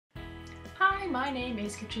Hi, my name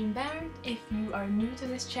is Katrin Berndt if you are new to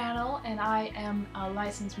this channel, and I am a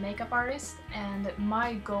licensed makeup artist, and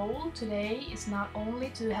my goal today is not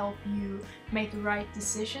only to help you make the right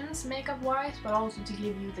decisions makeup wise, but also to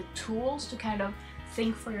give you the tools to kind of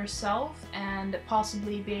think for yourself and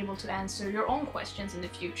possibly be able to answer your own questions in the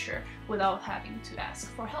future without having to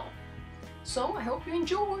ask for help. So I hope you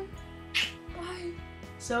enjoy! Bye!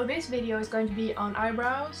 So this video is going to be on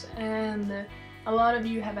eyebrows, and a lot of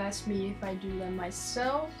you have asked me if I do them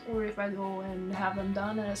myself or if I go and have them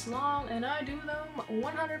done at a salon, and I do them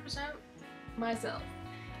 100% myself.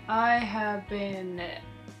 I have been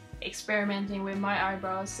experimenting with my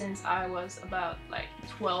eyebrows since I was about like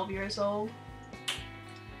 12 years old.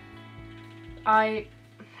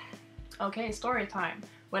 Okay, story time.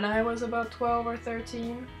 When I was about 12 or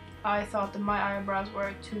 13, I thought that my eyebrows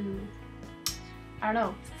were too, I don't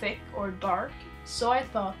know, thick or dark. So I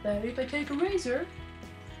thought that if I take a razor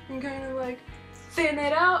and kind of like thin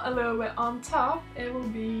it out a little bit on top, it will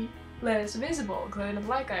be less visible, because I don't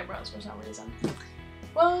like eyebrows for some reason.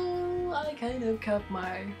 Well, I kind of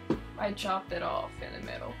I chopped it off in the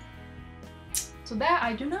middle. So that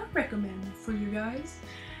I do not recommend for you guys.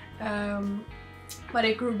 But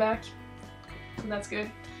it grew back, so that's good.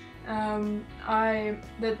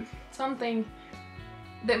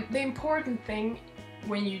 The important thing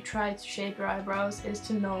when you try to shape your eyebrows is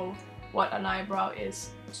to know what an eyebrow is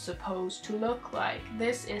supposed to look like.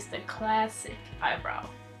 This is the classic eyebrow.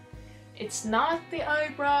 It's not the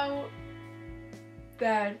eyebrow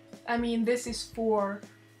that, this is for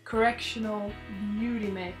correctional beauty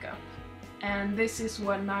makeup, and this is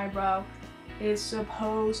what an eyebrow is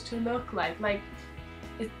supposed to look like.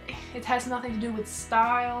 It has nothing to do with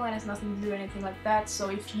style, and it's nothing to do with anything like that. So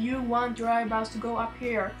if you want your eyebrows to go up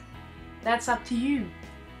here, that's up to you.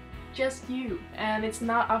 Just you. And it's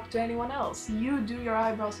not up to anyone else. You do your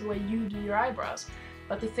eyebrows the way you do your eyebrows.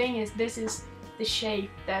 But the thing is, this is the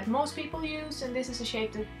shape that most people use, and this is a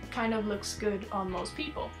shape that kind of looks good on most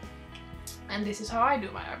people. And this is how I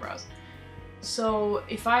do my eyebrows. So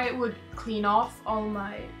if I would clean off all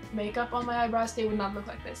my makeup on my eyebrows, they would not look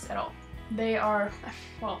like this at all. They are,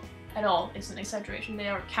 well, at all is an exaggeration, they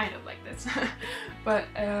are kind of like this. But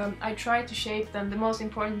I try to shape them. The most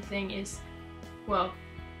important thing is, well,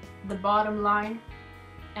 the bottom line,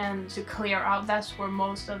 and to clear out, that's where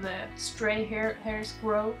most of the stray hairs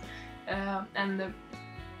grow.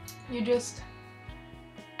 It's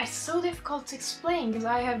so difficult to explain, because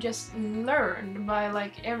I have just learned by,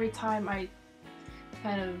 like, every time I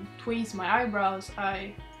kind of tweeze my eyebrows,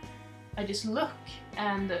 I just look,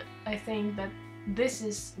 and I think that this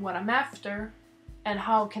is what I'm after, and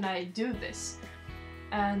how can I do this?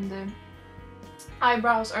 And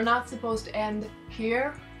eyebrows are not supposed to end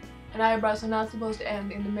here, and eyebrows are not supposed to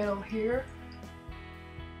end in the middle here,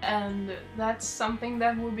 and that's something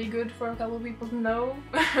that would be good for a couple of people to know.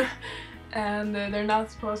 And they're not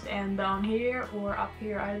supposed to end down here or up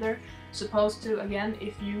here either. Supposed to, again,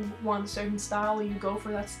 if you want a certain style, you go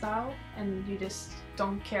for that style, and you just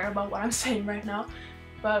don't care about what I'm saying right now.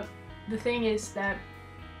 But the thing is that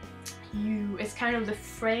it's kind of the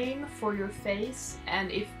frame for your face, and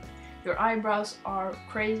if your eyebrows are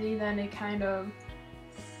crazy, then it kind of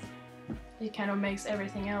makes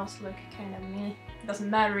everything else look kind of meh. It doesn't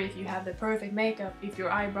matter if you have the perfect makeup, if your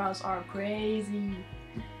eyebrows are crazy,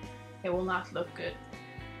 it will not look good.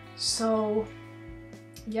 So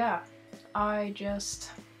yeah,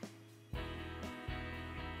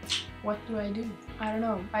 what do I do? I don't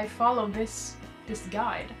know. I follow this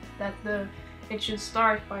guide that it should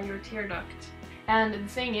start by your tear duct. And the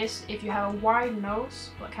thing is, if you have a wide nose,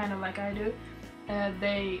 kind of like I do,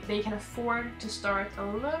 they can afford to start a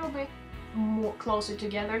little bit more closer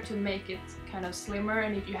together to make it kind of slimmer.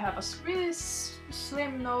 And if you have a really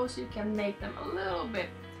slim nose, you can make them a little bit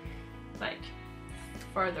like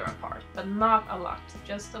further apart, but not a lot,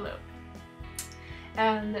 just a little.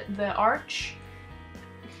 And the arch,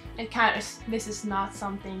 this is not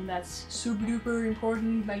something that's super duper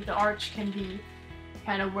important. Like, the arch can be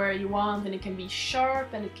kind of where you want, and it can be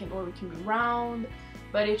sharp, and it can be round,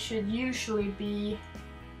 but it should usually be,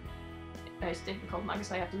 it's difficult now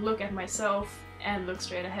because I have to look at myself and look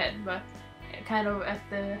straight ahead, but kind of at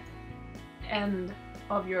the end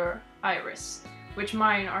of your iris, which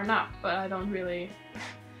mine are not, but I don't really,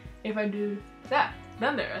 if I do that,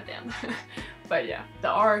 then they're at the end. But yeah, the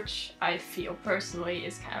arch, I feel personally,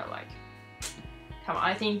 is kind of like, come on,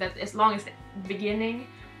 I think that as long as the beginning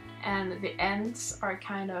and the ends are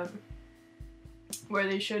kind of where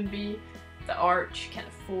they should be, the arch can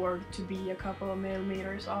afford to be a couple of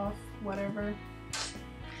millimeters off, whatever.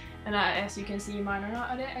 And as you can see, mine are not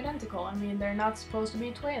identical. I mean, they're not supposed to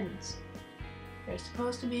be twins. They're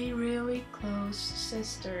supposed to be really close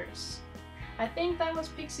sisters. I think that was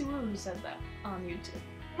Pixie Woo who said that on YouTube.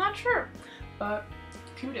 Not sure, but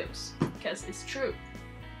kudos, because it's true.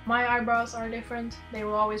 My eyebrows are different. They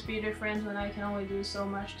will always be different, and I can only do so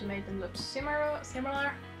much to make them look similar.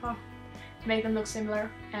 To make them look similar,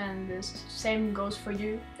 and the same goes for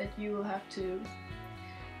you, that you will have to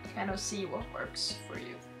kind of see what works for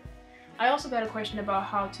you. I also got a question about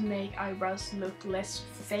how to make eyebrows look less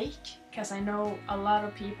fake, because I know a lot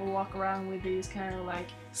of people walk around with these kind of like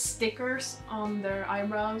stickers on their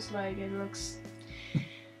eyebrows, like it looks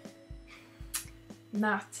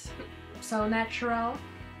not so natural.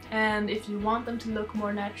 And if you want them to look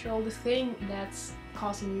more natural, the thing that's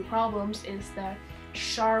causing you problems is that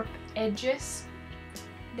sharp edges,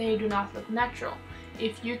 they do not look natural.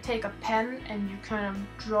 If you take a pen and you kind of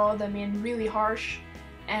draw them in really harsh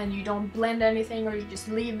and you don't blend anything or you just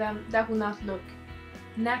leave them, that will not look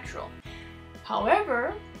natural.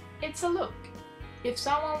 However, it's a look. If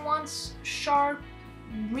someone wants sharp,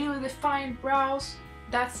 really defined brows,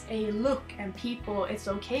 that's a look, and people, it's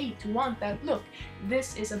okay to want that look.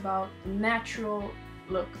 This is about natural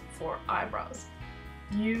look for eyebrows.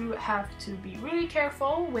 You have to be really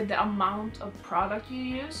careful with the amount of product you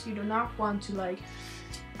use. You do not want to like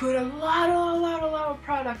put a lot of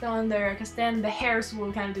product on there, because then the hairs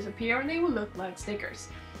will kind of disappear and they will look like stickers.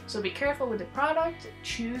 So be careful with the product.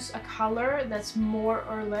 Choose a color that's more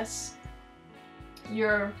or less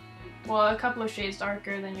your, well, a couple of shades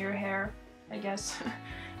darker than your hair, I guess.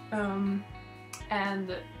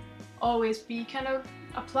 And always be kind of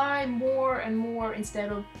apply more and more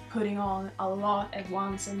instead of putting on a lot at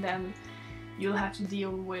once, and then you'll have to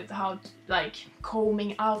deal with how to, like,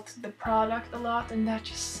 combing out the product a lot, and that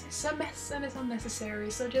just is a mess and it's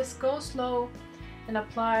unnecessary. So just go slow and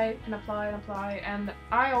apply and apply and apply. And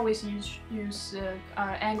I always use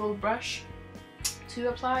angled brush to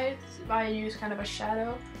apply it. I use kind of a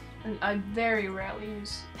shadow, and I very rarely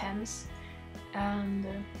use pens. And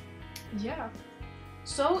yeah.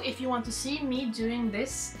 So if you want to see me doing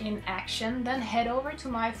this in action, then head over to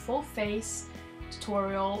my full face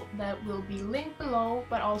tutorial that will be linked below,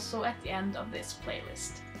 but also at the end of this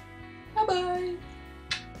playlist.